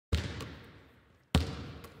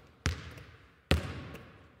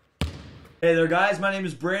Hey there guys, my name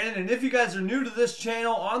is Brandon, and if you guys are new to this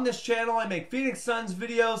channel, on this channel I make Phoenix Suns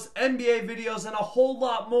videos, NBA videos, and a whole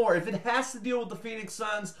lot more. If it has to deal with the Phoenix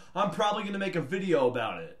Suns, I'm probably going to make a video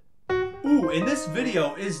about it. Ooh, and this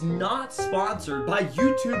video is not sponsored by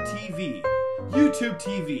YouTube TV. YouTube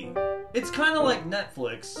TV. It's kind of like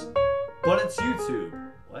Netflix, but it's YouTube.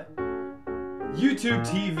 What? YouTube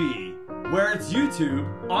TV, where it's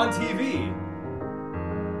YouTube on TV.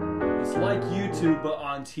 It's like YouTube, but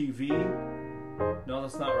on TV. No,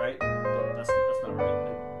 that's not right. That's not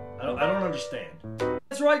right. I don't understand.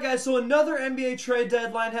 That's right, guys. So another NBA trade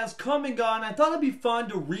deadline has come and gone. I thought it'd be fun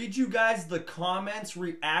to read you guys the comments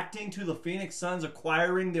reacting to the Phoenix Suns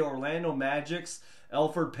acquiring the Orlando Magic's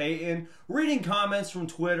Elfird Payton. Reading comments from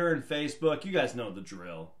Twitter and Facebook. You guys know the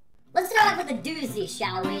drill. Let's start off with a doozy,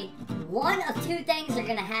 shall we? One of two things are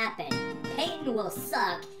gonna happen. Payton will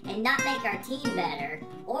suck and not make our team better,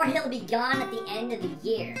 or he'll be gone at the end of the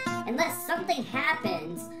year. Unless something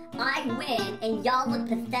happens, I win and y'all look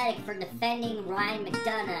pathetic for defending Ryan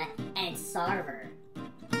McDonough and Sarver.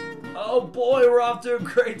 Oh boy, we're off to a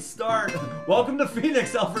great start. Welcome to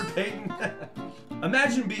Phoenix, Elfird Payton.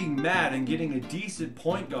 Imagine being mad and getting a decent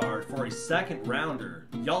point guard for a second rounder.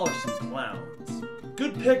 Y'all are some clowns.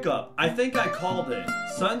 Good pickup. I think I called it.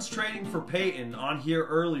 Suns trading for Payton on here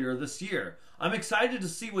earlier this year. I'm excited to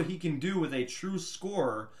see what he can do with a true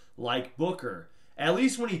scorer like Booker. At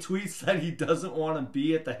least when he tweets that he doesn't want to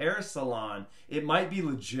be at the hair salon, it might be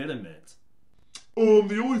legitimate.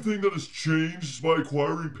 The only thing that has changed by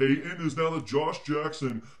acquiring Payton is now that Josh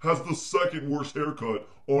Jackson has the second worst haircut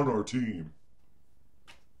on our team.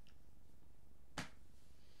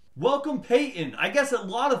 Welcome Payton. I guess a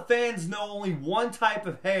lot of fans know only one type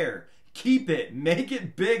of hair. Keep it, make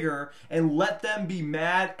it bigger, and let them be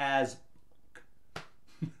mad as...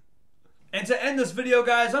 And to end this video,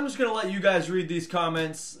 guys, I'm just going to let you guys read these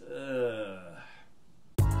comments.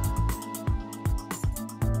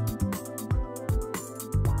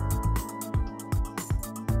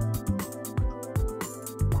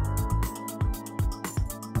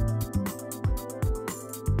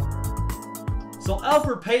 So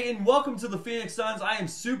Elfird Payton, welcome to the Phoenix Suns. I am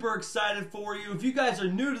super excited for you. If you guys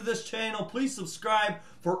are new to this channel, please subscribe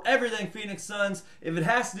for everything Phoenix Suns. If it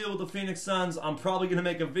has to deal with the Phoenix Suns, I'm probably going to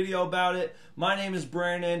make a video about it. My name is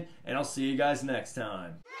Brandon, and I'll see you guys next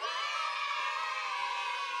time.